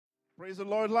Praise the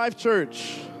Lord, Life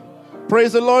Church.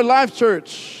 Praise the Lord, Life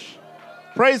Church.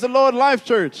 Praise the Lord, Life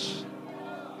Church.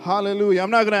 Hallelujah. I'm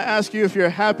not going to ask you if you're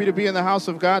happy to be in the house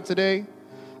of God today.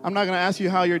 I'm not going to ask you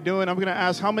how you're doing. I'm going to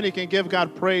ask how many can give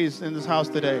God praise in this house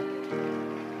today.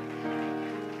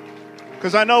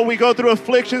 Because I know we go through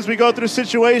afflictions, we go through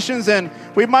situations, and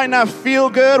we might not feel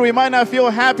good, we might not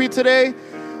feel happy today.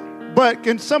 But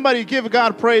can somebody give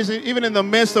God praise even in the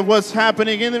midst of what's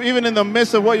happening, even in the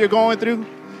midst of what you're going through?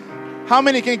 How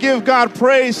many can give God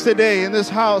praise today in this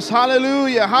house?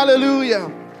 Hallelujah, hallelujah,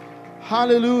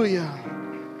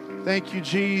 hallelujah. Thank you,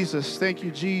 Jesus. Thank you,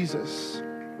 Jesus.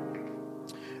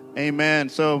 Amen.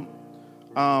 So,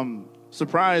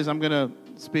 surprise, I'm going to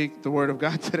speak the word of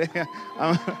God today.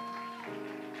 I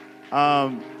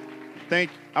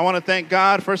want to thank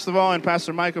God, first of all, and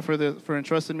Pastor Micah for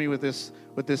entrusting me with this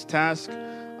task.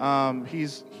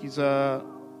 He's at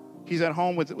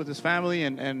home with his family,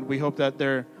 and we hope that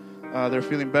they're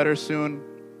feeling better soon.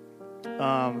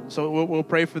 So we'll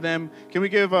pray for them. Can we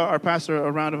give our pastor a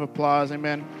round of applause?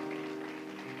 Amen.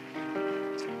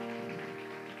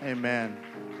 Amen.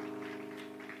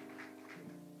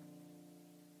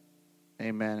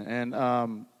 Amen. And I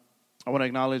want to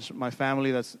acknowledge my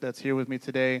family that's here with me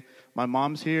today. My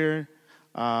mom's here.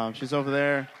 She's over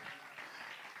there.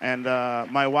 And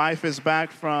my wife is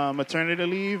back from maternity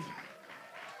leave.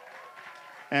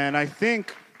 And I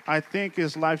think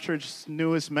is Life Church's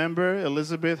newest member,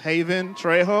 Elizabeth Haven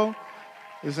Trejo,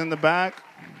 is in the back.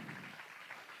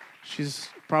 She's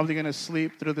probably going to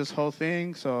sleep through this whole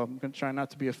thing, so I'm going to try not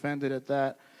to be offended at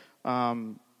that.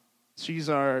 She's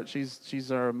our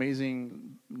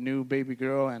amazing new baby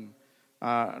girl, and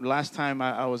last time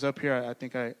I was up here, I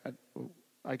think I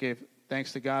gave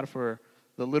thanks to God for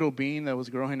the little being that was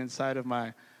growing inside of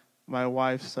my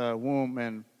wife's womb.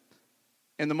 And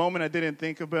in the moment, I didn't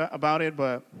think about it,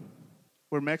 but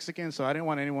we're Mexican, so I didn't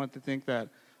want anyone to think that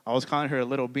I was calling her a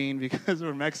little bean because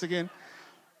we're Mexican.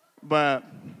 But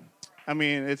I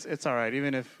mean, it's all right,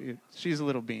 even if she's a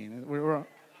little bean.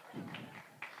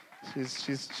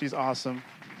 She's awesome.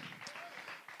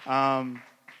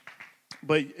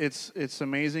 But it's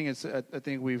amazing. I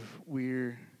think we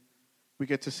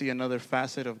get to see another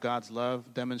facet of God's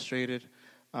love demonstrated.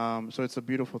 So it's a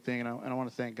beautiful thing, and I want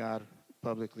to thank God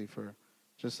publicly for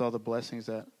just all the blessings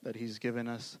that He's given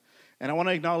us. And I want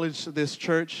to acknowledge this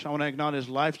church. I want to acknowledge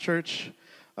Life Church.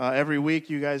 Every week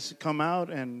you guys come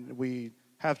out and we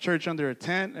have church under a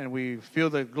tent and we feel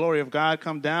the glory of God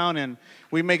come down, and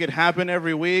we make it happen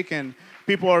every week, and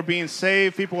people are being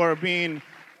saved, people are being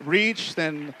reached,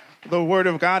 and the word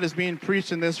of God is being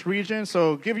preached in this region.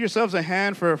 So give yourselves a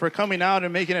hand for coming out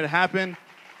and making it happen.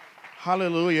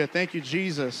 Hallelujah. Thank you,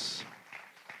 Jesus.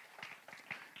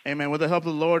 Amen. With the help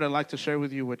of the Lord, I'd like to share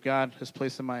with you what God has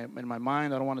placed in my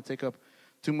mind. I don't want to take up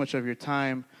too much of your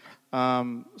time.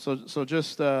 So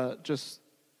just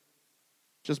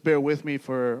bear with me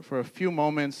for a few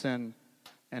moments, and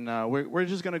we're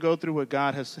just going to go through what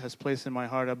God has placed in my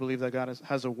heart. I believe that God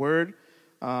has a word.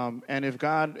 And if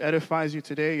God edifies you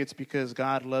today, it's because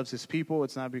God loves His people.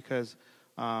 It's not because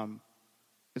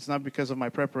of my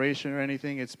preparation or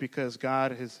anything. It's because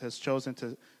God has chosen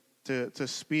to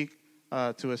speak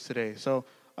to us today. So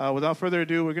without further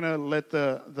ado, we're gonna let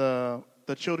the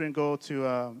children go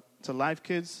to Life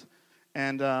Kids.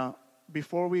 And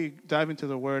before we dive into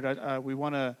the word, we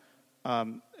want to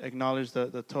acknowledge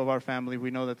the Tovar family.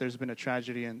 We know that there's been a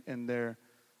tragedy in their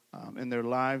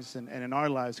lives and in our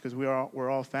lives, because we're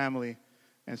all family,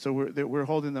 and so we're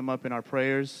holding them up in our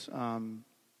prayers.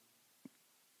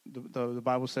 The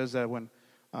Bible says that when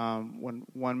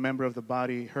one member of the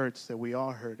body hurts, that we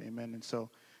all hurt. Amen. And so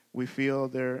we feel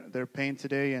their pain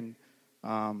today. And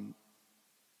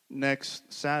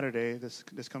next Saturday, this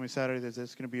coming Saturday,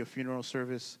 there's going to be a funeral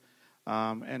service,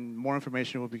 and more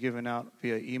information will be given out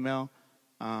via email.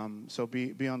 So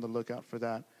be on the lookout for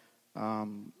that.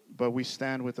 But we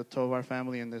stand with the Tovar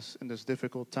family in this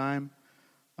difficult time.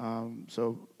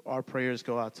 So our prayers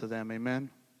go out to them. Amen.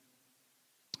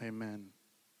 Amen.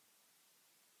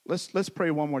 Let's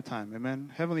pray one more time. Amen.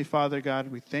 Heavenly Father,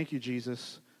 God, we thank you,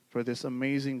 Jesus, for this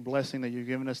amazing blessing that you've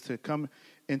given us to come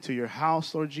into your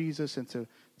house, Lord Jesus, and to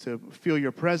feel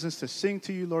your presence, to sing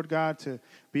to you, Lord God, to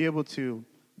be able to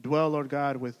dwell, Lord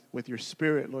God, with your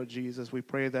Spirit, Lord Jesus. We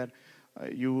pray that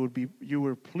you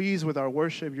were pleased with our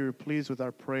worship, you were pleased with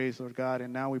our praise, Lord God,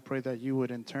 and now we pray that you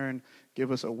would in turn give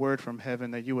us a word from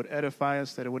heaven, that you would edify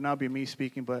us, that it would not be me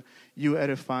speaking, but you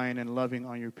edifying and loving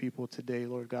on your people today,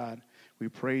 Lord God. We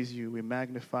praise you, we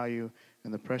magnify you,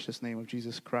 in the precious name of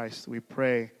Jesus Christ we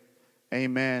pray.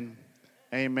 Amen.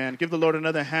 Amen. Give the Lord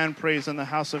another hand praise in the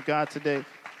house of God today.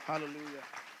 Hallelujah.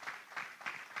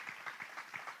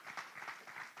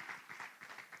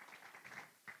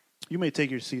 You may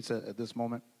take your seats at this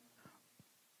moment.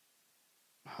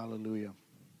 Hallelujah.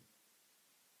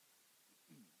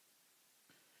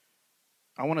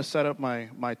 I want to set up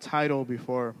my title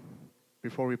before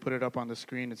we put it up on the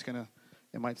screen. It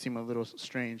might seem a little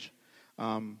strange.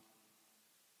 In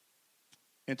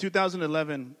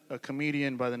 2011, a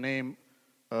comedian by the name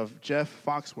of Jeff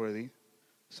Foxworthy,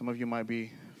 some of you might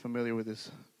be familiar with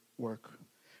his work,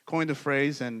 coined a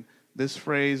phrase, and this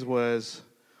phrase was,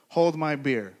 "Hold my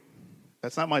beer."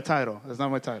 That's not my title.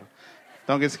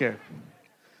 Don't get scared.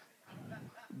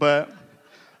 But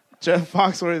Jeff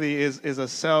Foxworthy is a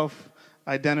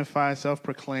self-identified,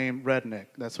 self-proclaimed redneck.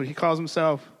 That's what he calls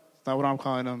himself. It's not what I'm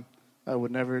calling him. I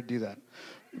would never do that.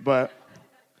 But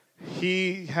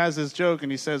he has this joke,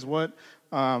 and he says, what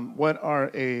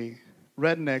are a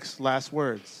redneck's last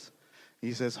words?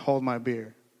 He says, "Hold my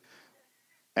beer."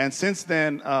 And since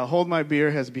then, "Hold my beer"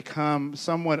 has become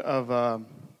somewhat of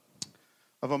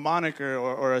a moniker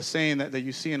or a saying that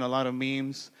you see in a lot of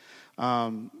memes.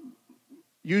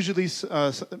 Usually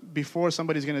before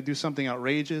somebody's going to do something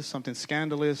outrageous, something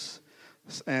scandalous,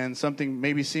 and something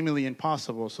maybe seemingly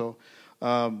impossible. So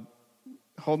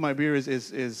 "Hold my beer" is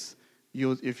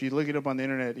if you look it up on the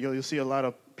internet, you'll see a lot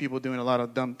of people doing a lot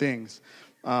of dumb things,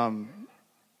 a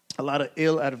lot of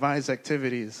ill-advised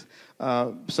activities.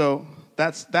 So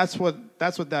that's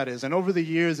what that is. And over the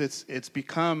years, it's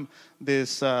become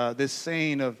this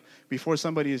saying of, before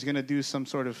somebody is going to do some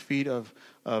sort of feat of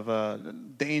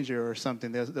danger or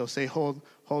something, they'll say, hold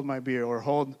my beer, or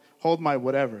hold my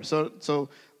whatever. So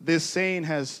this saying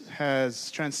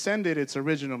has transcended its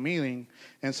original meaning,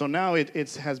 and so now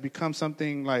it has become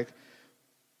something like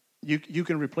you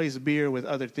can replace beer with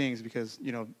other things, because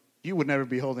you would never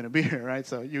be holding a beer, right?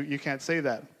 So you can't say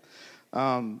that.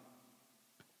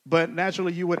 But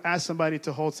naturally, you would ask somebody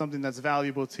to hold something that's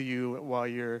valuable to you while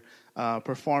you're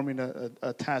performing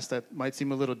a task that might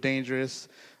seem a little dangerous.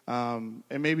 And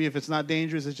maybe if it's not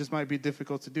dangerous, it just might be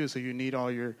difficult to do. So you need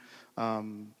all your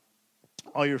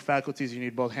faculties. You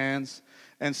need both hands.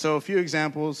 And so a few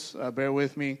examples, bear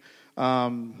with me.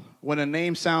 When a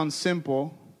name sounds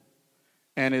simple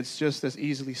and it's just as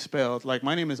easily spelled, like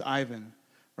my name is Ivan,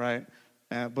 right?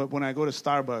 But when I go to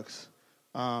Starbucks,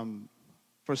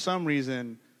 for some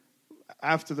reason,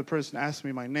 after the person asks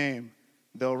me my name,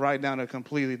 they'll write down a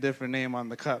completely different name on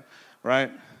the cup,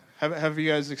 right? Have you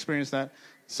guys experienced that?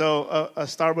 So a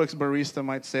Starbucks barista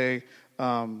might say,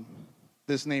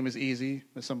 "This name is easy."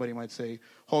 And somebody might say,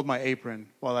 "Hold my apron,"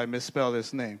 while I misspell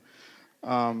this name.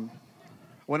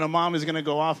 When a mom is going to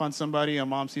go off on somebody, a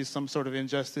mom sees some sort of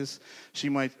injustice, she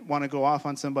might want to go off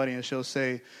on somebody, and she'll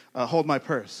say, "Hold my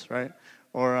purse," right?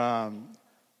 Or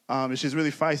if she's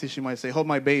really feisty, she might say, "Hold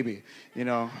my baby,"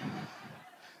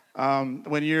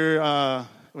 When you're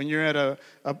at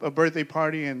a birthday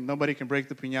party and nobody can break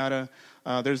the piñata,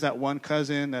 there's that one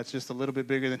cousin that's just a little bit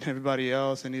bigger than everybody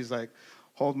else, and he's like,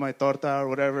 "Hold my torta," or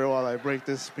whatever, while I break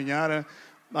this piñata.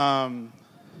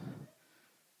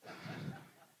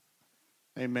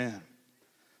 Amen.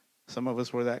 Some of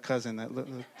us were that cousin.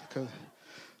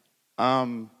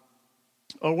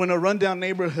 Or when a rundown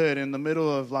neighborhood in the middle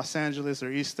of Los Angeles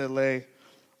or East LA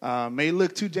may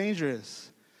look too dangerous.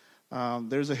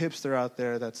 There's a hipster out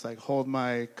there that's like, "Hold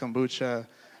my kombucha,"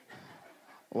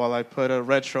 while I put a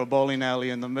retro bowling alley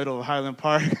in the middle of Highland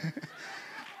Park.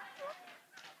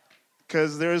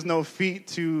 Because there is no feat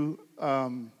too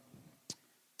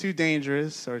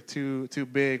dangerous or too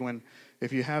big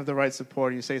if you have the right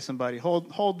support, you say to somebody,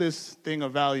 hold this thing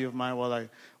of value of mine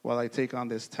while I take on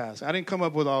this task. I didn't come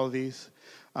up with all of these,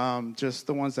 just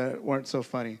the ones that weren't so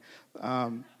funny.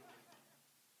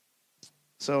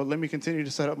 So let me continue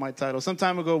to set up my title. Some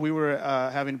time ago, we were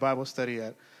having Bible study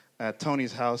at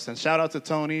Tony's house. And shout out to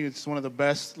Tony. It's one of the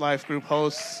best life group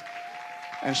hosts.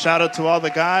 And shout out to all the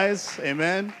guys.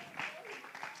 Amen.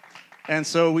 And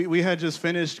so we had just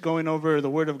finished going over the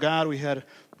Word of God. We had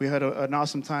an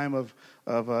awesome time of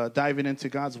diving into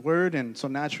God's Word. And so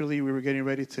naturally, we were getting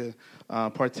ready to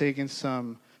partake in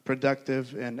some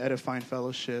productive and edifying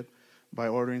fellowship by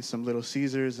ordering some Little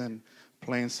Caesars and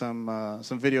playing some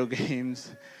video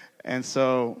games. And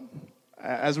so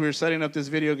as we were setting up these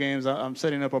video games, I'm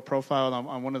setting up a profile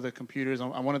on one of the computers,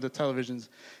 on one of the televisions.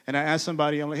 And I asked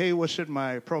somebody, I'm like, "Hey, what should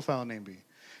my profile name be?"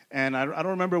 And I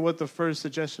don't remember what the first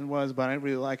suggestion was, but I didn't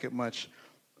really like it much.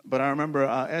 But I remember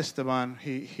Esteban,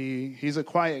 he's a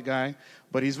quiet guy,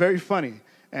 but he's very funny.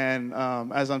 And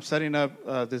as I'm setting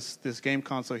up this game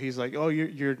console, he's like, "Oh,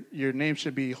 your name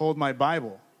should be Hold My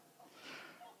Bible."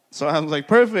 So I was like,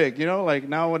 perfect, like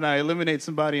now when I eliminate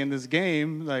somebody in this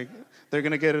game, like they're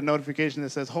going to get a notification that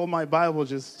says, "Hold My Bible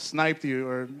just sniped you,"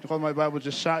 or "Hold My Bible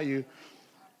just shot you."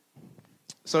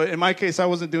 So in my case, I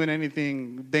wasn't doing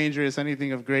anything dangerous,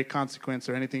 anything of great consequence,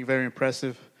 or anything very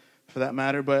impressive for that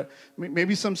matter. But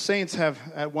maybe some saints have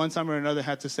at one time or another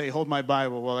had to say, hold my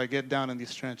Bible while I get down in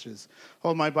these trenches.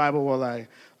 Hold my Bible while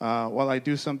I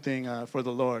do something for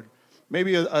the Lord.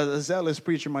 Maybe a zealous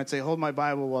preacher might say, hold my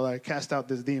Bible while I cast out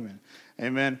this demon.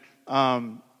 Amen.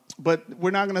 But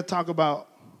we're not going to talk about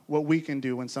what we can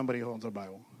do when somebody holds our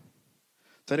Bible.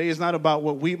 Today is not about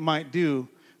what we might do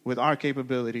with our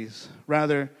capabilities.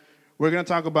 Rather, we're going to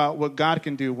talk about what God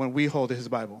can do when we hold his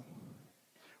Bible.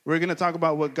 We're going to talk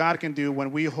about what God can do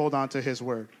when we hold on to his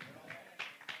word.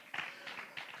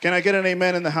 Can I get an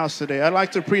amen in the house today? I'd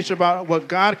like to preach about what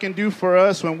God can do for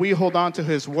us when we hold on to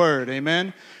his word.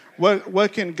 Amen.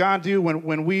 What can God do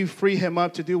when we free him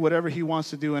up to do whatever he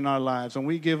wants to do in our lives, when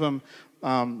we give him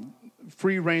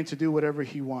free reign to do whatever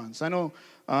he wants? I know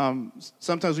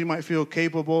sometimes we might feel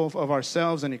capable of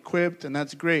ourselves and equipped, and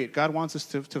that's great. God wants us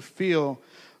to feel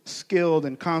skilled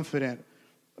and confident.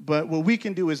 But what we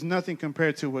can do is nothing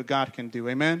compared to what God can do.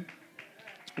 Amen?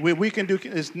 What we can do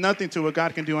is nothing to what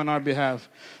God can do on our behalf.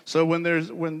 So when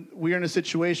we're in a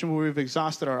situation where we've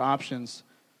exhausted our options,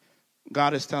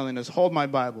 God is telling us, hold my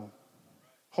Bible.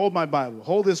 Hold my Bible.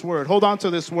 Hold this word. Hold on to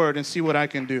this word and see what I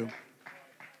can do.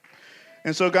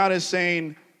 And so God is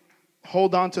saying,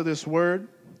 hold on to this word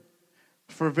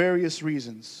for various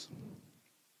reasons.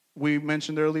 We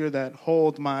mentioned earlier that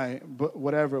hold my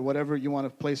whatever you want to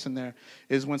place in there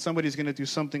is when somebody's going to do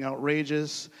something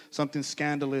outrageous, something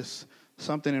scandalous,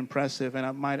 something impressive, and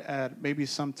I might add maybe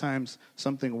sometimes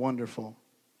something wonderful.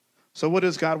 So what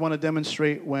does God want to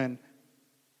demonstrate when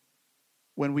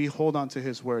we hold on to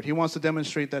his word? He wants to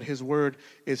demonstrate that his word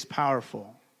is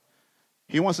powerful.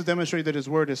 He wants to demonstrate that his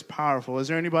word is powerful. Is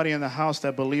there anybody in the house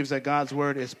that believes that God's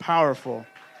word is powerful?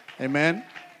 Amen.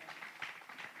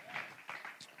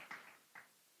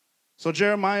 So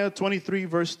Jeremiah 23,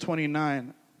 verse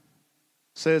 29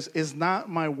 says, is not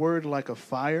my word like a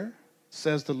fire,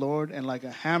 says the Lord, and like a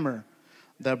hammer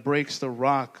that breaks the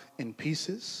rock in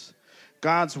pieces?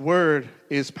 God's word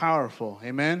is powerful.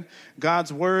 Amen.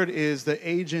 God's word is the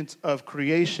agent of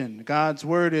creation. God's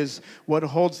word is what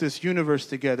holds this universe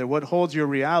together, what holds your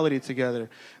reality together.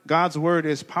 God's word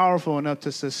is powerful enough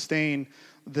to sustain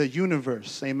the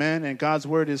universe. Amen. And God's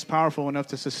word is powerful enough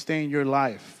to sustain your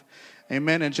life.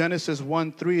 Amen. In Genesis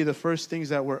 1:3, the first things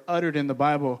that were uttered in the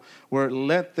Bible were,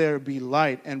 let there be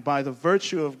light. And by the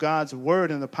virtue of God's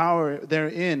word and the power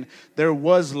therein, there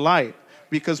was light.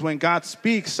 Because when God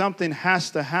speaks, something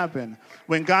has to happen.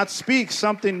 When God speaks,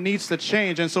 something needs to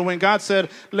change. And so when God said,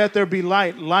 let there be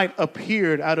light, light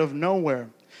appeared out of nowhere.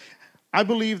 I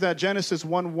believe that Genesis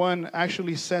 1:1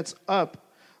 actually sets up,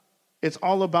 it's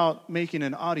all about making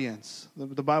an audience.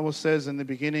 The Bible says in the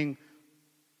beginning,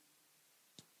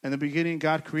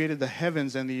 God created the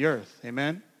heavens and the earth.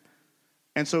 Amen?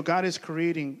 And so God is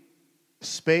creating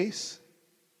space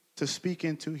to speak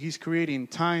into. He's creating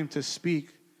time to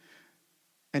speak.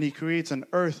 And he creates an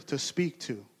earth to speak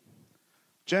to.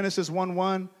 Genesis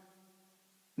 1:1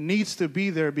 needs to be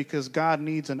there because God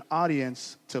needs an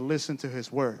audience to listen to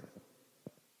his word.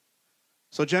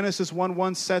 So Genesis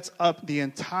 1:1 sets up the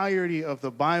entirety of the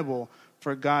Bible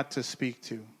for God to speak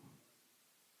to.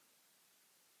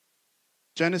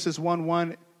 Genesis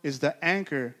 1:1 is the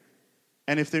anchor.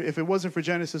 And if it wasn't for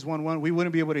Genesis 1:1, we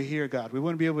wouldn't be able to hear God. We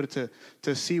wouldn't be able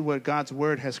to see what God's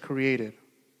word has created.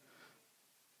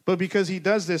 But because he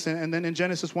does this, and then in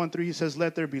Genesis 1:3, he says,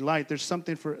 let there be light. There's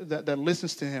something that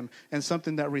listens to him, and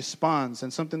something that responds,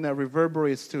 and something that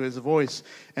reverberates to his voice.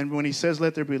 And when he says,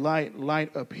 let there be light,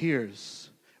 light appears.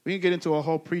 We can get into a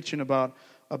whole preaching about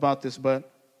this,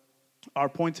 but our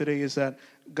point today is that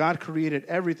God created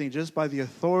everything just by the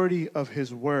authority of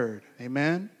his word.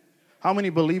 Amen? How many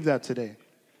believe that today?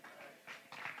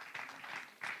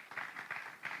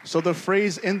 So the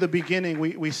phrase in the beginning,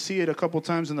 we see it a couple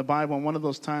times in the Bible, and one of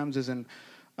those times is in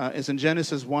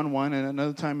Genesis 1:1, and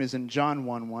another time is in John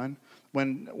 1:1.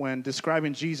 When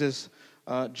describing Jesus,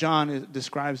 John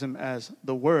describes him as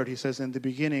the Word. He says, in the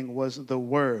beginning was the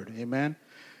Word. Amen?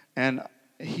 And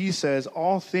he says,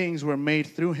 all things were made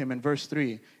through him in verse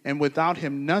 3. And without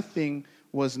him, nothing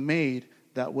was made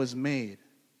that was made.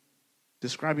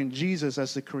 Describing Jesus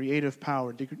as the creative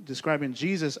power, describing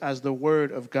Jesus as the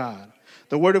Word of God.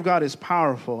 The Word of God is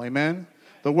powerful, amen?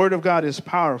 The Word of God is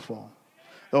powerful.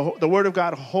 The Word of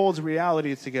God holds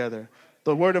reality together.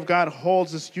 The Word of God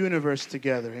holds this universe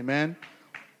together, amen?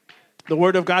 The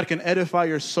Word of God can edify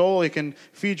your soul. It can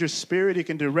feed your spirit. It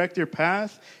can direct your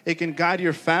path. It can guide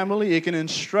your family. It can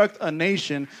instruct a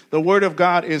nation. The Word of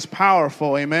God is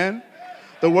powerful, amen?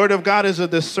 The Word of God is a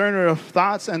discerner of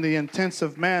thoughts and the intents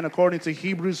of man, according to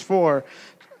Hebrews 4.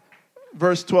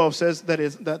 verse 12 says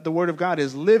that the word of God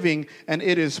is living and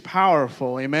it is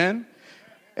powerful. Amen?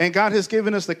 And God has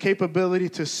given us the capability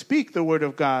to speak the word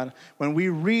of God when we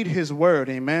read his word.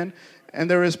 Amen? And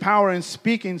there is power in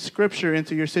speaking scripture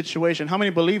into your situation. How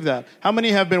many believe that? How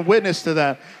many have been witness to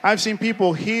that? I've seen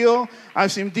people heal.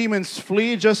 I've seen demons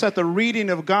flee just at the reading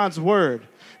of God's word.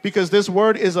 Because this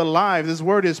word is alive. This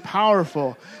word is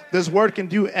powerful. This word can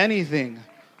do anything.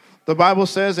 The Bible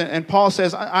says, and Paul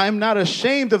says, I am not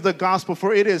ashamed of the gospel,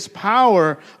 for it is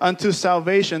power unto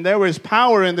salvation. There is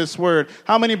power in this word.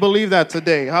 How many believe that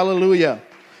today? Hallelujah.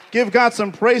 Give God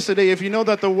some praise today if you know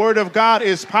that the word of God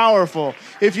is powerful.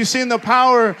 If you've seen the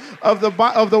power of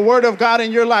the word of God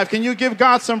in your life, can you give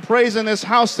God some praise in this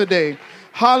house today?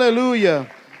 Hallelujah.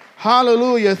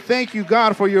 Hallelujah. Thank you,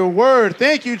 God, for your word.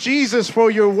 Thank you, Jesus, for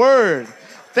your word.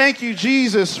 Thank you,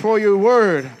 Jesus, for your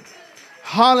word.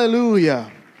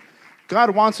 Hallelujah.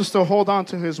 God wants us to hold on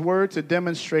to his word to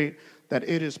demonstrate that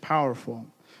it is powerful.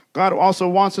 God also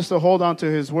wants us to hold on to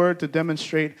his word to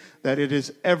demonstrate that it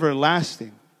is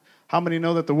everlasting. How many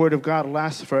know that the word of God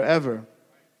lasts forever?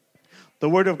 The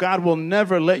word of God will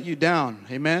never let you down.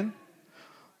 Amen?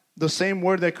 The same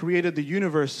word that created the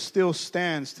universe still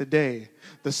stands today.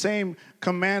 The same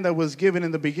command that was given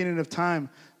in the beginning of time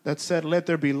that said, let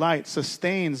there be light,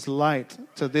 sustains light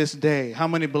to this day. How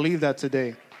many believe that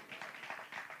today?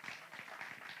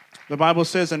 The Bible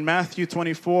says in Matthew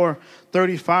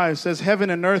 24:35 says, heaven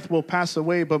and earth will pass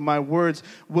away, but my words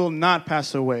will not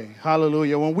pass away.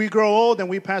 Hallelujah. When we grow old and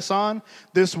we pass on,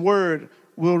 this word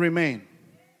will remain.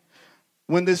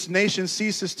 When this nation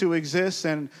ceases to exist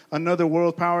and another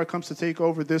world power comes to take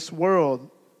over this world,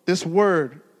 this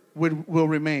word will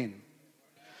remain.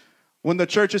 When the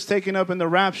church is taken up in the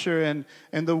rapture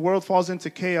and the world falls into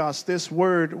chaos, this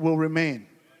word will remain.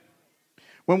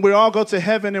 When we all go to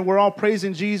heaven and we're all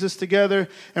praising Jesus together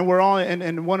and we're all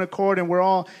in one accord and we're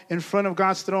all in front of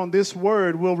God's throne, this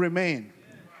word will remain.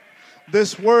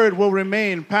 This word will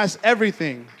remain past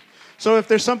everything. So if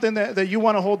there's something that you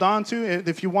want to hold on to,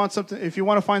 if you want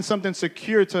to find something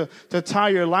secure to tie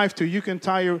your life to, you can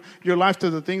tie your life to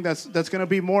the thing that's going to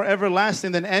be more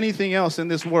everlasting than anything else in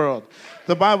this world.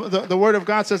 The Bible, the word of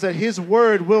God says that his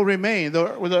word will remain.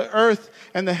 The earth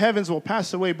and the heavens will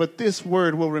pass away, but this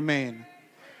word will remain.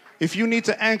 If you need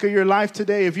to anchor your life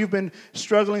today, if you've been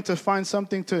struggling to find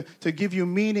something to give you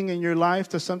meaning in your life,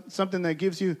 to something that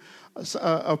gives you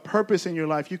a purpose in your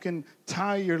life, you can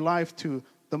tie your life to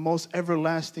the most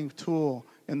everlasting tool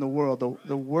in the world,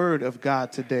 the word of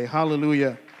God today.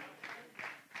 Hallelujah.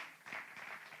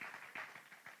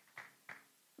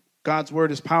 God's word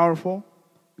is powerful.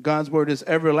 God's word is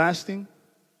everlasting.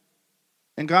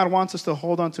 And God wants us to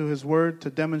hold on to his word to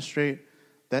demonstrate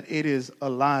that it is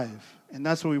alive. And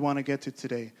that's what we want to get to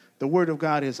today. The word of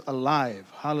God is alive.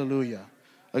 Hallelujah.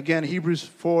 Again, Hebrews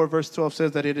 4 verse 12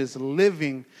 says that it is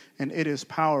living and it is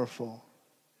powerful.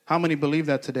 How many believe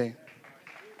that today?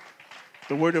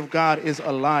 The word of God is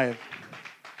alive.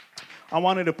 I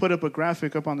wanted to put up a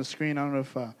graphic up on the screen. I don't know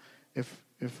if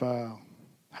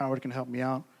Howard can help me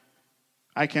out.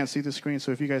 I can't see the screen,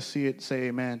 so if you guys see it, say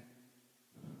amen.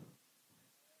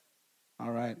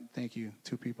 All right, thank you.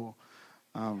 2 people.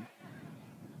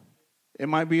 It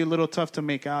might be a little tough to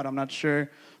make out, I'm not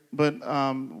sure. But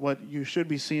what you should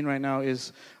be seeing right now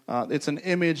is it's an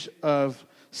image of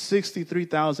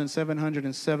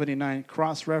 63,779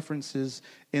 cross references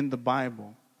in the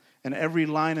Bible, and every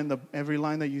line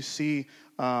that you see,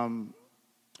 in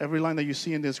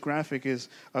this graphic is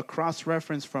a cross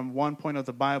reference from one point of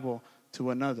the Bible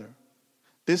to another.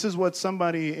 This is what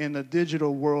somebody in the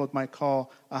digital world might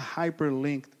call a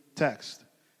hyperlinked text,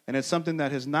 and it's something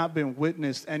that has not been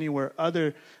witnessed anywhere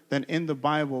other than in the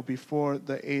Bible before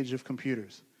the age of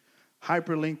computers.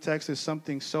 Hyperlinked text is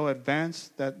something so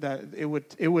advanced that it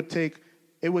would take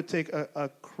a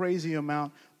crazy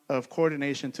amount of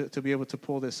coordination to be able to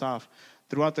pull this off.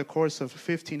 Throughout the course of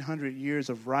 1,500 years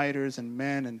of writers and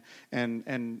men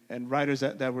and writers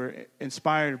that were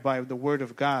inspired by the Word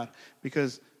of God,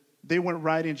 because they weren't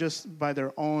writing just by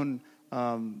their own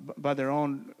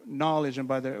knowledge and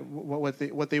by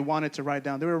what they wanted to write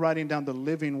down. They were writing down the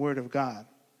living Word of God.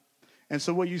 And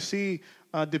so what you see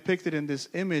depicted in this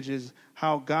image is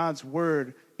how God's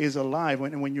word is alive.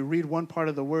 When you read one part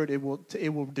of the word, it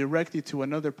will direct you to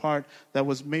another part that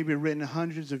was maybe written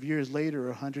hundreds of years later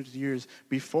or hundreds of years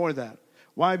before that.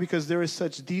 Why? Because there is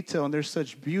such detail and there's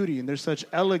such beauty and there's such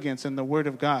elegance in the word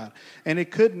of God. And it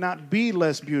could not be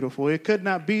less beautiful. It could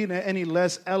not be any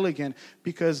less elegant,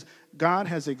 because God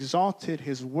has exalted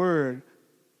his word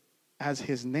as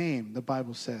his name, the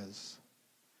Bible says.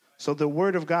 So the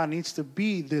word of God needs to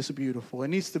be this beautiful. It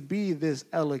needs to be this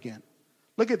elegant.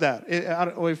 Look at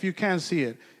that. Or if you can't see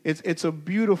it, it's a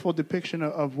beautiful depiction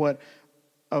of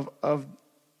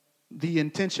the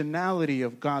intentionality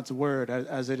of God's word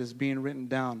as it is being written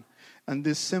down. And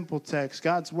this simple text,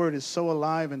 God's word is so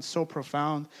alive and so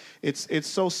profound. It's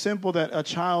so simple that a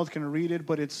child can read it,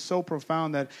 but it's so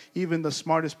profound that even the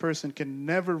smartest person can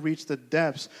never reach the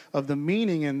depths of the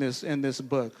meaning in this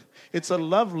book. It's a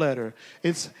love letter.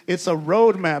 It's a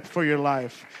roadmap for your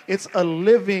life. It's a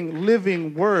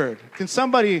living word. Can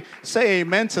somebody say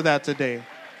amen to that today?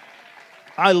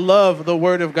 I love the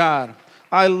word of God.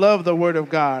 I love the word of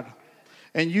God.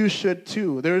 And you should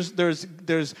too.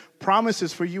 There's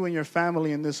promises for you and your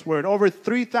family in this word. Over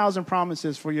 3,000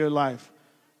 promises for your life.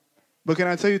 But can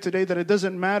I tell you today that it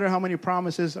doesn't matter how many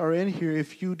promises are in here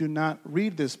if you do not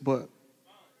read this book.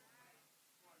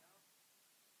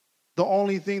 The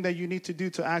only thing that you need to do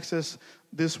to access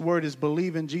this word is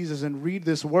believe in Jesus and read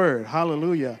this word.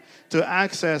 Hallelujah. To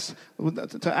access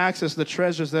the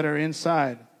treasures that are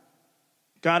inside.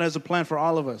 God has a plan for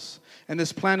all of us. And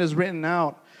this plan is written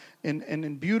out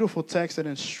in beautiful text that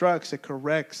instructs, it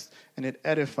corrects, and it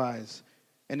edifies,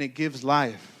 and it gives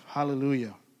life.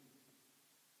 Hallelujah.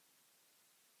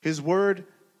 His word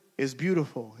is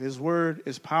beautiful. His word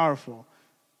is powerful.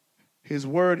 His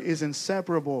word is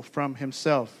inseparable from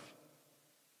himself.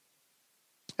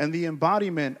 And the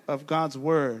embodiment of God's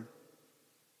word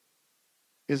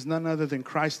is none other than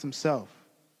Christ himself.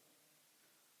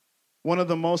 One of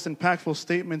the most impactful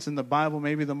statements in the Bible,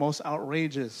 maybe the most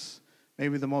outrageous,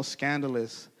 maybe the most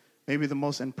scandalous, maybe the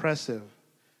most impressive,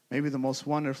 maybe the most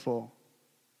wonderful,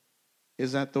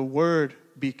 is that the Word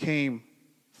became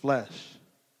flesh.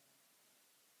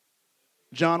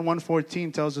 John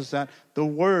 1:14 tells us that the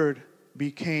Word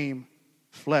became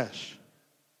flesh,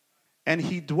 and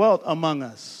He dwelt among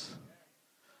us.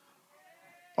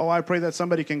 Oh, I pray that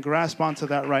somebody can grasp onto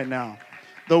that right now.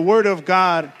 The Word of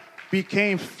God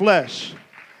became flesh,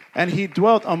 and He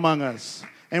dwelt among us.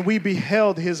 And we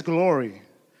beheld His glory.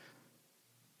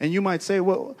 And you might say,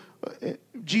 well,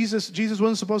 Jesus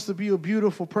wasn't supposed to be a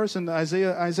beautiful person.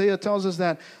 Isaiah tells us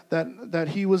that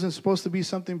He wasn't supposed to be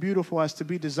something beautiful as to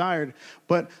be desired.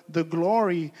 But the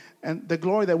glory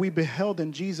that we beheld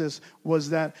in Jesus was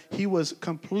that He was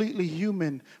completely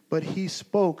human, but He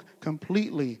spoke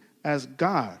completely as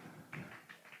God.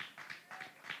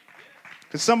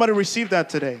 Could somebody receive that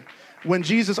today? When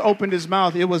Jesus opened His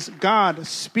mouth, it was God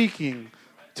speaking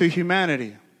to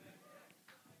humanity.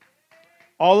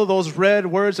 All of those red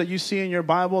words that you see in your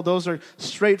Bible, those are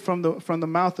straight from the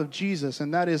mouth of Jesus.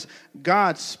 And that is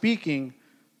God speaking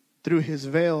through His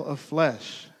veil of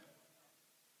flesh.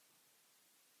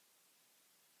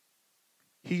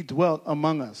 He dwelt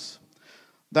among us.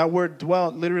 That word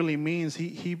dwelt literally means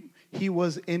he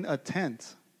was in a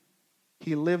tent.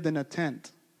 He lived in a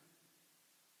tent.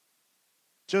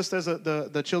 Just as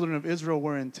the children of Israel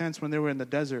were in tents when they were in the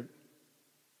desert.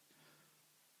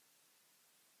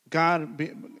 God,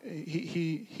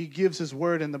 he gives His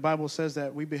word, and the Bible says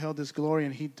that we beheld His glory,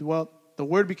 and He dwelt. The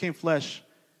Word became flesh,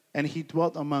 and He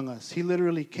dwelt among us. He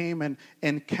literally came and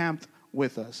encamped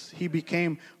with us. He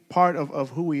became part of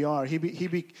who we are. He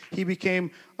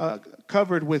became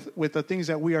covered with the things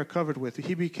that we are covered with.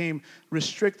 He became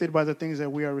restricted by the things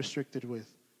that we are restricted with.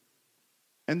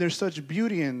 And there's such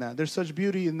beauty in that. There's such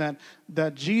beauty in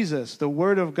that Jesus, the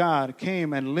Word of God,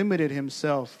 came and limited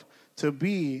Himself to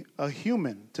be a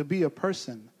human, to be a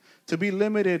person, to be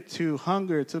limited to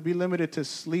hunger, to be limited to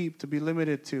sleep, to be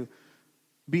limited to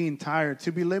being tired,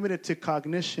 to be limited to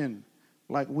cognition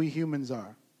like we humans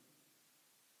are.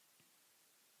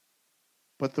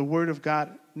 But the Word of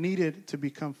God needed to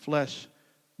become flesh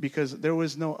because there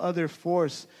was no other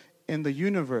force in the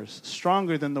universe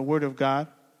stronger than the Word of God.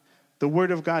 The Word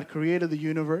of God created the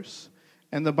universe,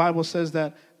 and the Bible says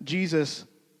that Jesus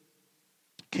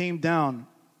came down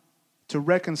to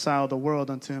reconcile the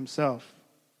world unto Himself.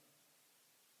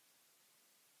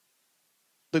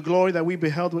 The glory that we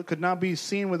beheld could not be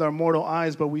seen with our mortal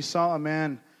eyes, but we saw a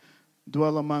man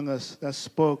dwell among us that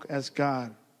spoke as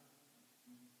God.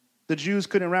 The Jews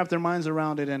couldn't wrap their minds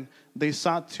around it, and they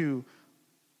sought to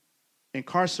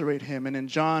incarcerate Him. And in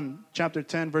John chapter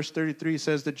 10, verse 33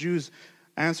 says, the Jews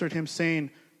answered Him,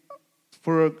 saying,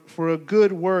 For a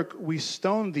good work we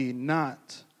stone thee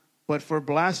not, but for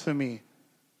blasphemy,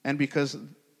 and because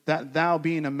that thou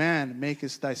being a man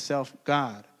makest thyself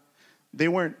God. They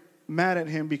weren't mad at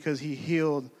Him because He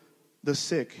healed the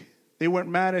sick. They weren't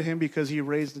mad at Him because He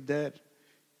raised the dead.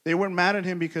 They weren't mad at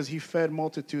Him because He fed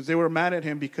multitudes. They were mad at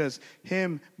Him because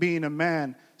Him being a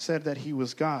man said that He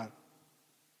was God.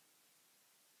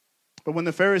 But when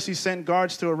the Pharisees sent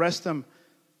guards to arrest Him,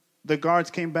 the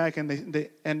guards came back and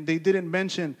they didn't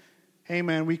mention, Hey,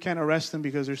 man, we can't arrest him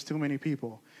because there's too many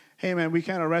people. Hey, man, we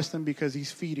can't arrest him because he's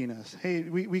feeding us. Hey,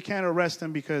 we can't arrest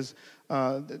him because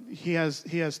he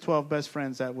has 12 best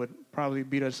friends that would probably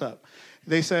beat us up.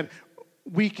 They said,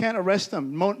 we can't arrest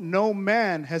him. No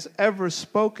man has ever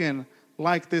spoken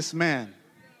like this man.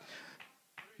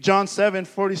 John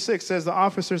 7:46 says, the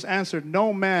officers answered,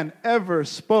 no man ever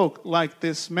spoke like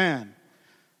this man.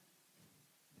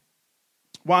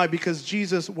 Why? Because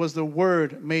Jesus was the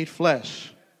Word made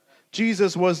flesh.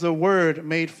 Jesus was the Word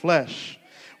made flesh.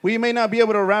 We may not be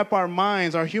able to wrap our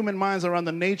minds, our human minds, around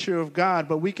the nature of God,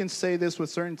 but we can say this with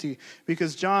certainty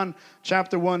because John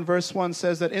chapter 1, verse 1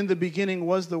 says that in the beginning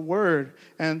was the Word,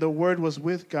 and the Word was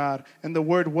with God, and the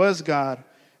Word was God.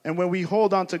 And when we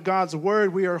hold on to God's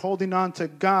Word, we are holding on to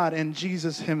God and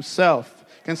Jesus himself.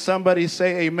 Can somebody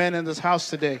say amen in this house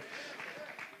today?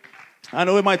 I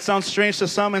know it might sound strange to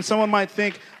some, and someone might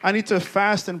think, I need to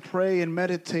fast and pray and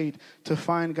meditate to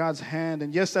find God's hand.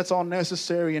 And yes, that's all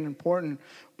necessary and important,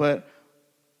 but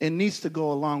it needs to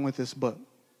go along with this book.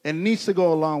 It needs to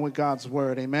go along with God's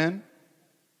Word, amen?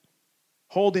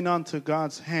 Holding on to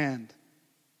God's hand.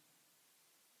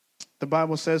 The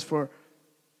Bible says for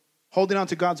holding on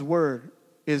to God's Word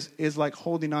is like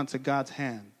holding on to God's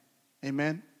hand,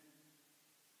 amen?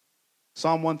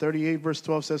 Psalm 138 verse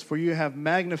 12 says, for you have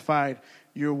magnified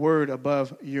your word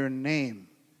above your name.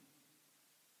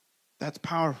 That's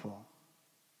powerful.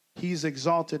 He's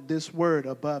exalted this word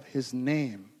above his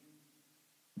name.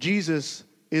 Jesus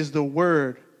is the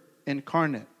Word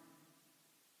incarnate.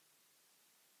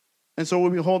 And so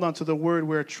when we hold on to the Word,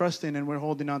 we're trusting and we're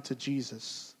holding on to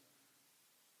Jesus.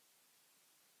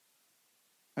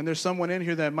 And there's someone in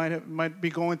here that might be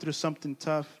going through something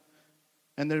tough.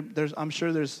 And I'm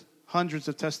sure there's hundreds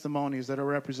of testimonies that are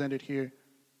represented here.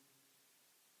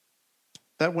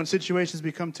 That when situations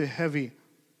become too heavy,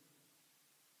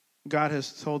 God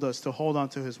has told us to hold on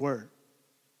to his word.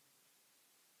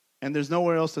 And there's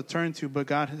nowhere else to turn to, but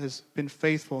God has been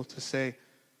faithful to say,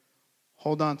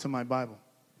 hold on to my Bible.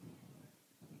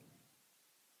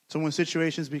 So when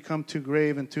situations become too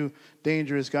grave and too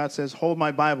dangerous, God says, hold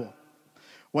my Bible.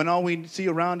 When all we see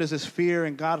around us is fear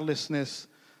and godlessness,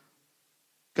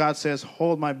 God says,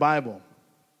 hold my Bible.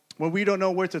 When we don't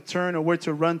know where to turn or where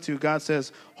to run to, God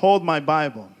says, hold my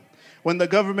Bible. When the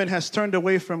government has turned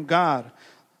away from God,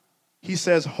 he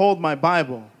says, hold my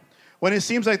Bible. When it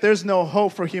seems like there's no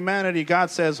hope for humanity,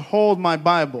 God says, hold my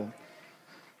Bible.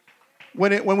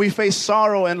 When we face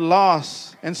sorrow and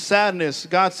loss and sadness,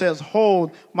 God says,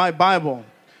 hold my Bible.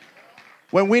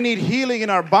 When we need healing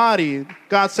in our body,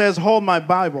 God says, hold my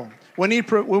Bible. When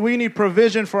we need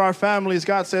provision for our families,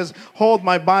 God says, hold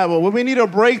my Bible. When we need a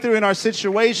breakthrough in our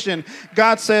situation,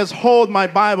 God says, hold my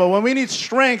Bible. When we need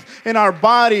strength in our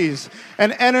bodies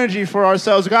and energy for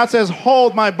ourselves, God says,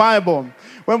 hold my Bible.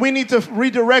 When we need to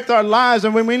redirect our lives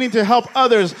and when we need to help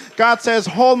others, God says,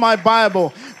 hold my Bible.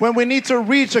 When we need to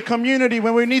reach a community,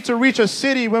 when we need to reach a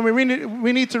city, when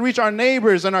we need to reach our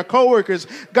neighbors and our coworkers,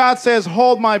 God says,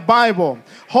 hold my Bible.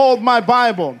 Hold my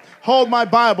Bible. Hold my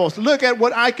Bible. So look at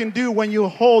what I can do when you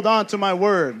hold on to my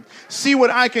word. See what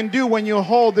I can do when you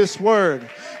hold this word.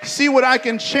 See what I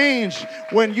can change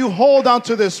when you hold on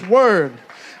to this word.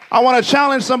 I want to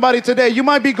challenge somebody today. You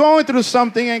might be going through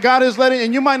something and God is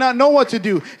and you might not know what to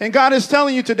do. And God is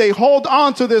telling you today, hold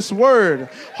on to this word.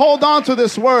 Hold on to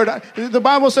this word. The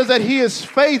Bible says that he is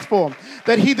faithful,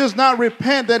 that he does not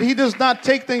repent, that he does not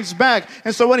take things back.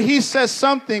 And so when he says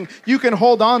something, you can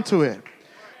hold on to it.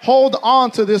 Hold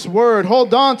on to this word.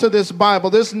 Hold on to this Bible.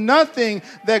 There's nothing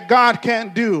that God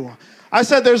can't do. I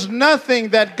said there's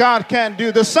nothing that God can't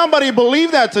do. Does somebody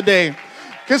believe that today?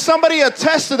 Can somebody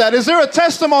attest to that? Is there a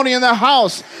testimony in the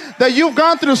house that you've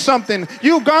gone through something?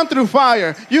 You've gone through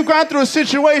fire. You've gone through a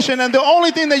situation, and the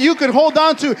only thing that you can hold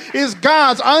on to is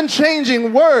God's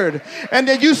unchanging word. And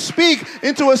that you speak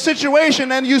into a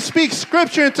situation and you speak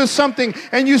scripture into something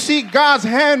and you see God's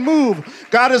hand move.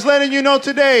 God is letting you know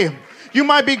today, you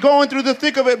might be going through the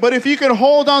thick of it, but if you can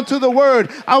hold on to the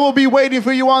word, I will be waiting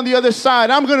for you on the other side.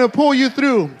 I'm going to pull you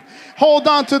through. Hold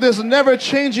on to this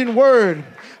never-changing word.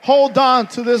 Hold on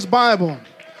to this Bible.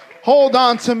 Hold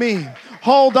on to me.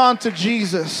 Hold on to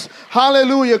Jesus.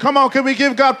 Hallelujah. Come on, can we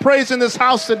give God praise in this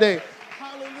house today?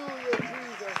 Hallelujah,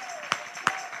 Jesus.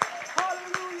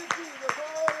 Hallelujah, Jesus.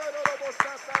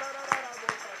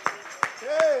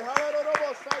 Hey,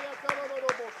 hallelujah,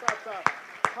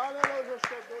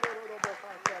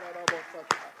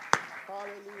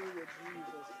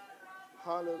 Jesus.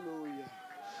 Hallelujah.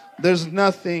 There's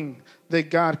nothing that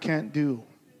God can't do.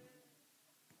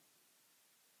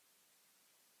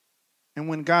 And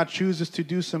when God chooses to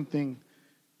do something,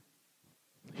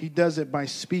 he does it by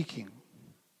speaking.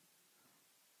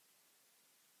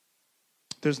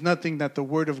 There's nothing that the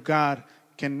Word of God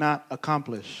cannot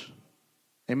accomplish.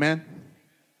 Amen?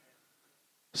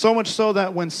 So much so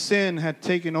that when sin had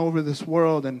taken over this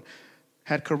world and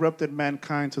had corrupted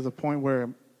mankind to the point where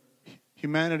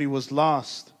humanity was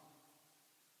lost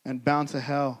and bound to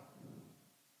hell,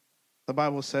 the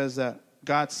Bible says that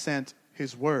God sent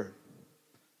His Word,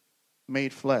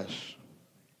 made flesh,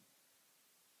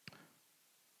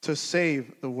 to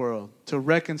save the world, to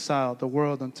reconcile the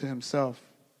world unto Himself.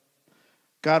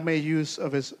 God made use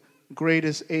of His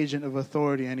greatest agent of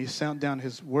authority, and He sent down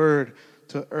His Word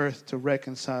to earth to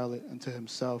reconcile it unto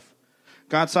Himself.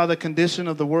 God saw the condition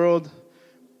of the world,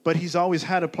 but He's always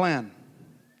had a plan.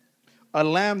 A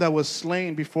lamb that was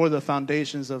slain before the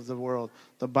foundations of the world,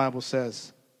 the Bible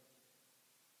says.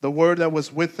 The Word that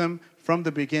was with Him from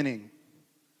the beginning.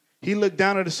 He looked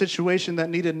down at a situation that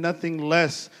needed nothing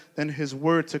less than His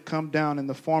Word to come down in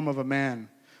the form of a man.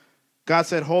 God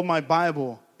said, hold my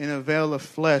Bible in a veil of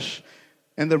flesh.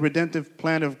 And the redemptive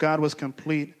plan of God was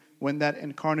complete when that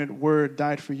incarnate Word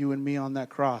died for you and me on that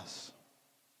cross.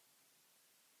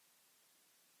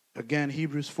 Again,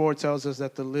 Hebrews 4 tells us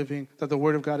that the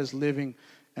Word of God is living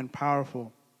and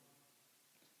powerful.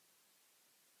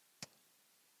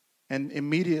 And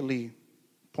immediately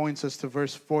points us to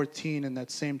verse 14 in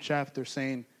that same chapter,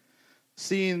 saying,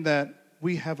 seeing that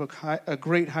we have a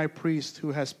great high priest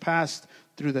who has passed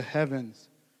through the heavens,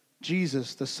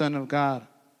 Jesus, the Son of God,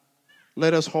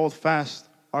 let us hold fast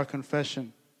our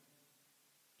confession.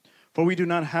 For we do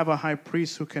not have a high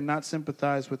priest who cannot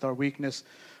sympathize with our weakness,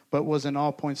 but was in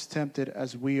all points tempted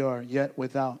as we are, yet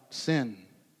without sin.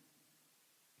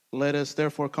 Let us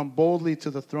therefore come boldly to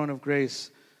the throne of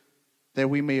grace, that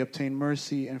we may obtain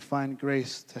mercy and find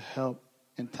grace to help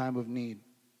in time of need.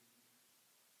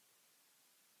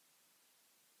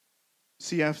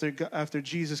 See, after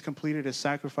Jesus completed His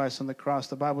sacrifice on the cross,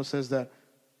 the Bible says that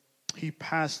He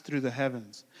passed through the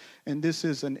heavens. And this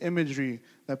is an imagery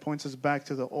that points us back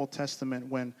to the Old Testament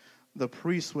when the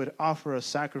priest would offer a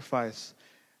sacrifice,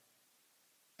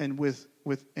 and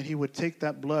he would take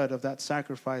that blood of that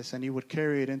sacrifice and he would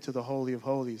carry it into the Holy of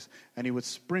Holies, and he would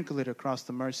sprinkle it across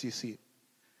the mercy seat.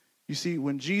 You see,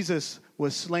 when Jesus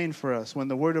was slain for us, when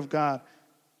the Word of God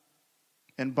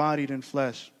embodied in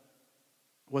flesh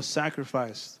was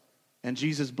sacrificed and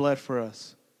Jesus bled for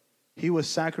us, He was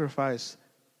sacrificed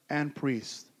and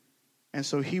priest. And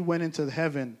so He went into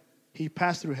heaven, He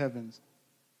passed through heavens,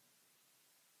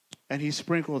 and He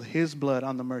sprinkled His blood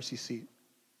on the mercy seat,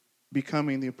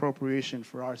 becoming the appropriation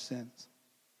for our sins.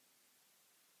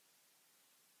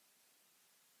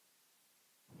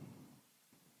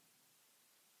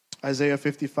 Isaiah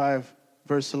 55,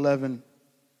 verse 11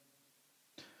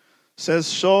 says,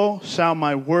 so shall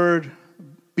my word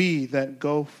be that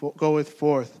goeth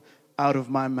forth out of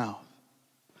my mouth.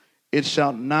 It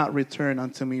shall not return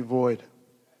unto me void.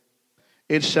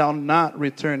 It shall not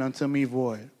return unto me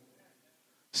void.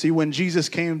 See, when Jesus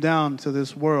came down to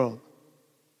this world,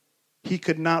 He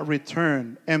could not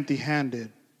return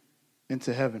empty-handed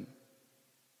into heaven,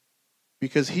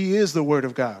 because He is the Word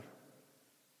of God.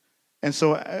 And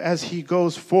so as He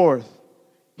goes forth,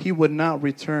 He would not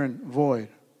return void.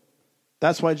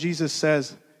 That's why Jesus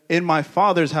says, in my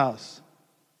Father's house,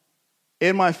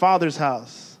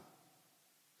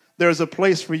 there's a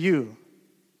place for you,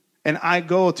 and I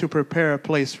go to prepare a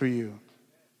place for you.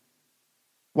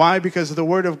 Why? Because the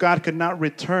Word of God could not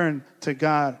return to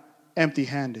God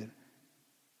empty-handed.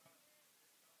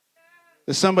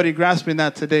 Is somebody grasping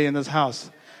that today in this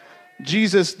house?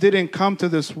 Jesus didn't come to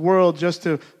this world just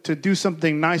to do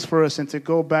something nice for us and to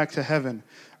go back to heaven.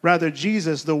 Rather,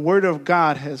 Jesus, the Word of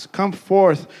God, has come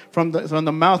forth from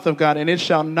the mouth of God, and it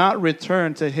shall not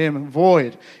return to Him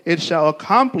void. It shall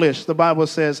accomplish, the Bible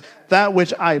says, that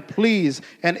which I please,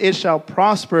 and it shall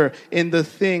prosper in the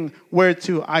thing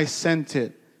whereto I sent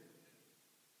it.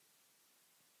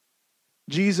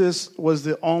 Jesus was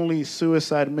the only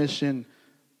suicide mission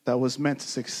that was meant to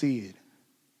succeed.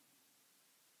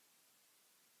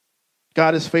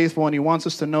 God is faithful, and He wants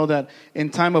us to know that in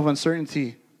time of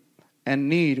uncertainty and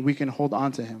need, we can hold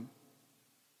on to Him.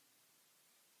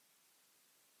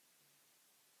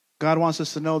 God wants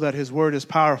us to know that His Word is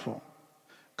powerful.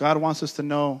 God wants us to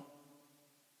know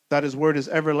that His Word is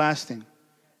everlasting.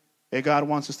 And God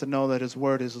wants us to know that His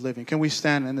Word is living. Can we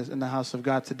stand in the house of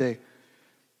God today?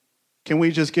 Can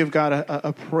we just give God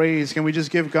a praise? Can we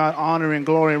just give God honor and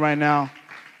glory right now?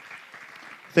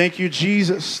 Thank you,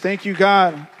 Jesus. Thank you,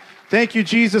 God. Thank you,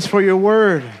 Jesus, for your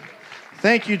word.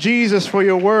 Thank you, Jesus, for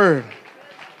your word.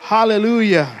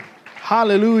 Hallelujah.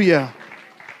 Hallelujah.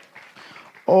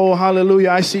 Oh, hallelujah.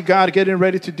 I see God getting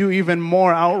ready to do even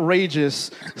more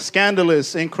outrageous,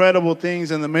 scandalous, incredible things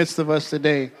in the midst of us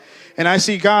today. And I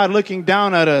see God looking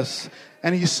down at us,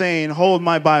 and he's saying, hold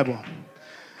my Bible.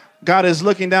 God is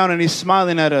looking down and he's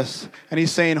smiling at us, and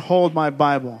he's saying, hold my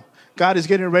Bible. God is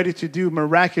getting ready to do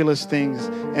miraculous things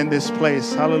in this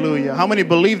place. Hallelujah. How many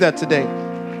believe that today?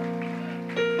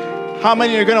 How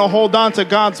many are going to hold on to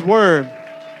God's word?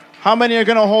 How many are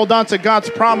going to hold on to God's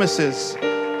promises?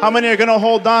 How many are going to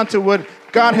hold on to what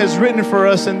God has written for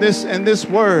us in this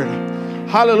word?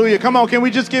 Hallelujah. Come on, can we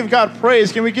just give God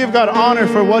praise? Can we give God honor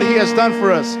for what he has done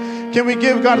for us? Can we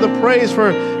give God the praise for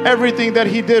everything that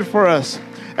he did for us?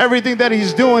 Everything that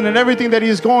he's doing and everything that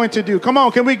he's going to do. Come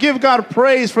on, can we give God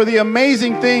praise for the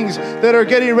amazing things that are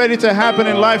getting ready to happen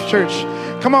in Life Church?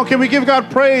 Come on, can we give God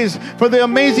praise for the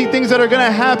amazing things that are going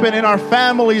to happen in our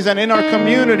families and in our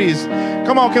communities?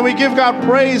 Come on, can we give God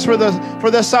praise for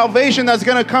the salvation that's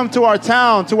going to come to our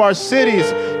town, to our cities,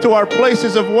 to our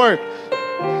places of work?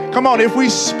 Come on, if we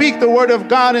speak the word of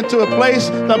God into a place,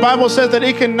 the Bible says that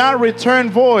it cannot return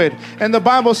void. And the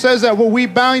Bible says that what we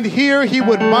bind here, he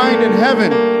would bind in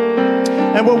heaven.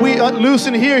 And what we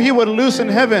loosen here, he would loose in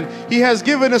heaven. He has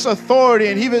given us authority,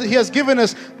 and he has given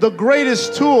us the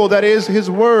greatest tool, that is his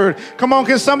word. Come on,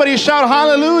 can somebody shout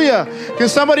hallelujah? Can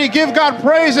somebody give God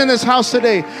praise in this house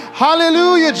today?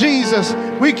 Hallelujah, Jesus.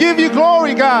 We give you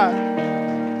glory, God.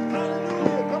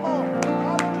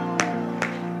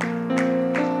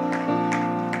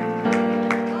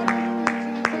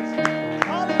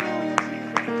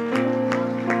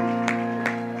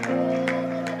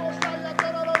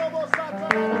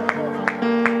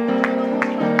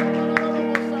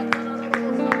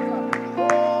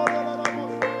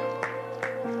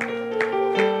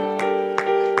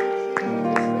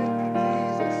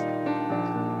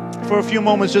 For a few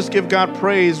moments, just give God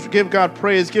praise, give God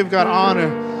praise, give God honor,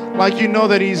 like you know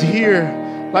that he's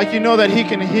here, like you know that he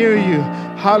can hear you.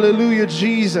 Hallelujah,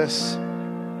 Jesus.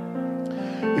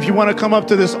 If you want to come up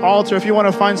to this altar, if you want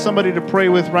to find somebody to pray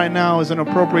with right now, is an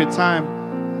appropriate time.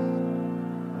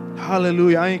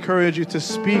 Hallelujah. I encourage you to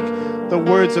speak the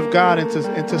words of God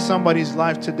into somebody's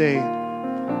life today.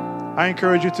 I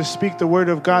encourage you to speak the word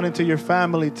of God into your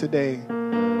family today.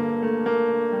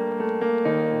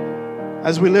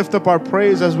 As we lift up our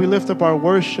praise, as we lift up our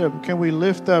worship, can we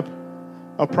lift up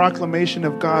a proclamation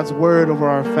of God's word over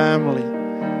our family?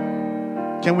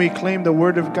 Can we claim the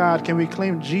word of God? Can we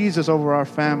claim Jesus over our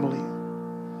family?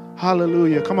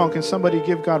 Hallelujah. Come on, can somebody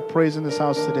give God praise in this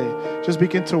house today? Just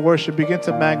begin to worship, begin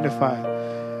to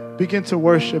magnify. Begin to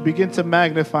worship, begin to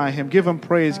magnify him. Give him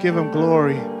praise, give him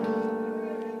glory.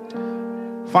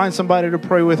 Find somebody to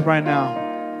pray with right now.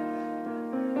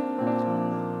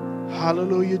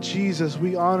 Hallelujah, Jesus.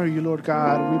 We honor you, Lord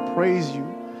God. We praise you.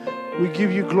 We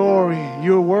give you glory.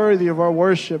 You're worthy of our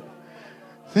worship.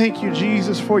 Thank you,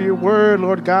 Jesus, for your word,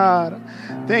 Lord God.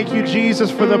 Thank you, Jesus,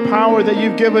 for the power that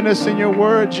you've given us in your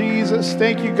word, Jesus.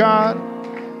 Thank you, God,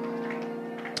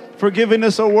 for giving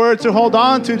us a word to hold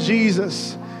on to,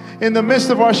 Jesus. In the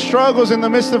midst of our struggles, in the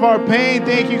midst of our pain,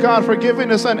 thank you, God, for giving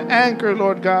us an anchor,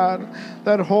 Lord God,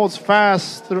 that holds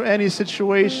fast through any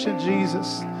situation,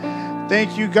 Jesus.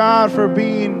 Thank you, God, for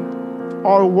being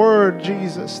our word,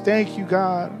 Jesus. Thank you,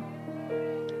 God.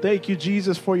 Thank you,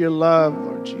 Jesus, for your love,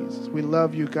 Lord Jesus. We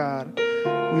love you, God.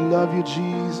 We love you,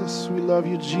 Jesus. We love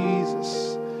you,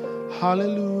 Jesus.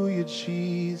 Hallelujah,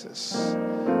 Jesus.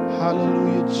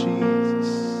 Hallelujah,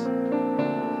 Jesus.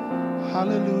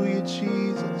 Hallelujah,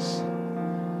 Jesus.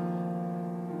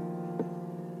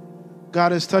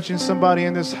 God is touching somebody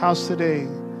in this house today.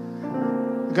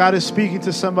 God is speaking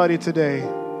to somebody today.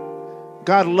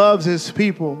 God loves his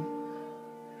people.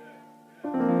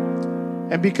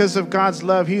 And because of God's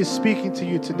love, he is speaking to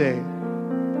you today.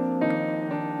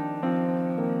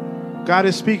 God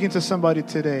is speaking to somebody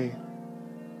today.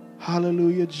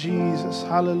 Hallelujah, Jesus.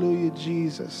 Hallelujah,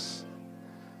 Jesus.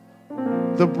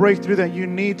 The breakthrough that you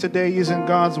need today is in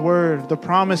God's word. The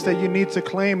promise that you need to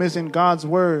claim is in God's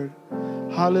word.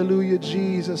 Hallelujah,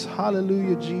 Jesus.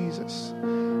 Hallelujah, Jesus.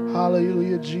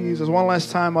 Hallelujah, Jesus. One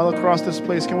last time all across this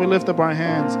place, can we lift up our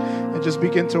hands and just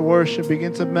begin to worship,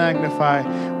 begin to magnify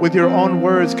with your own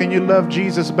words? Can you love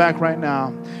Jesus back right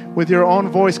now? With your own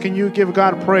voice, can you give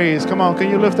God praise? Come on, can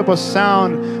you lift up a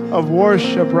sound of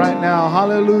worship right now?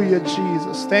 Hallelujah,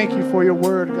 Jesus. Thank you for your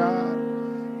word, God.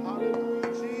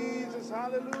 Hallelujah, Jesus.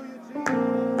 Hallelujah, Jesus.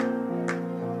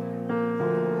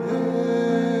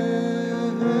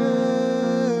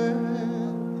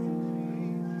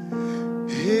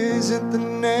 Isn't the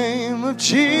name of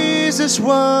Jesus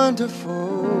wonderful?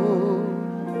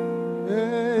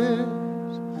 Yes.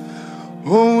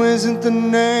 Oh, isn't the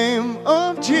name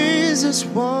of Jesus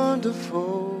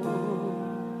wonderful?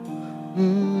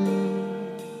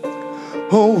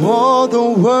 Oh, all the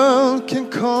world can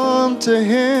come to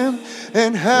him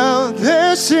and have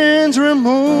their sins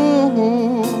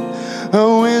removed.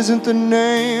 Oh, isn't the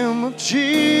name of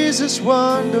Jesus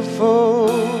wonderful?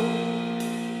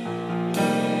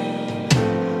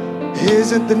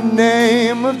 Isn't the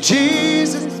name of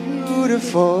Jesus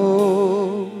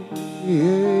beautiful?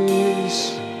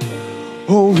 Yes.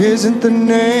 Oh, isn't the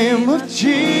name of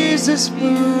Jesus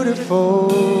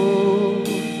beautiful?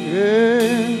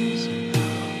 Yes.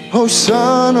 Oh,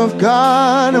 Son of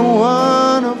God and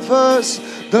one of us,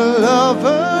 the lover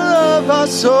of our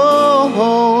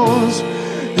souls.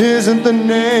 Isn't the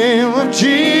name of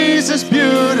Jesus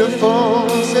beautiful?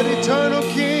 Said Eternal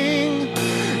King,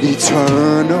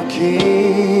 Eternal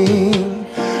King,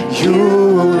 you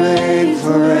will reign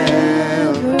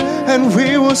forever, and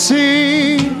we will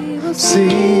see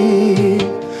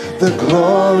the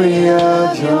glory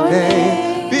of your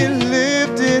name. Be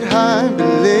lifted high,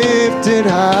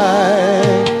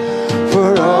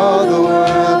 for all the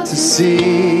world to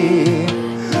see.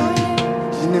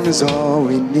 Your name is all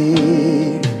we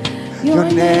need. Your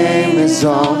name is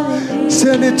all.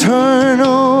 Said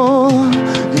eternal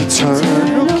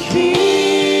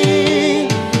King,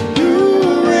 you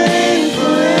reign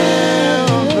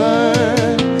forever,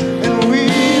 and we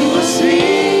will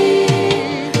see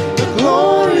the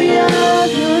glory of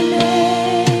your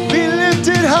name. Be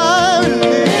lifted high,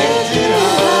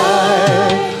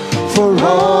 for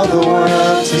all the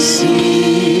world to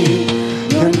see.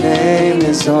 Your name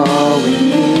is all we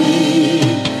need.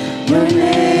 Your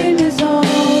name is all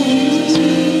we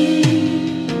need.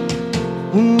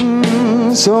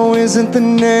 So isn't the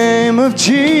name of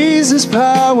Jesus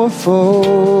powerful?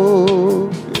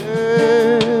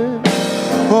 Yeah.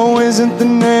 Oh, isn't the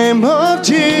name of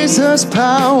Jesus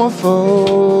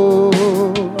powerful?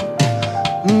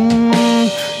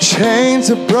 Chains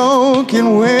are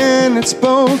broken when it's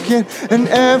spoken, and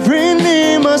every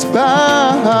knee must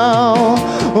bow.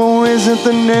 Oh, isn't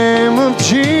the name of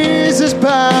Jesus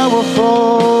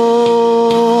powerful?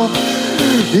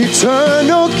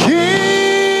 Eternal King,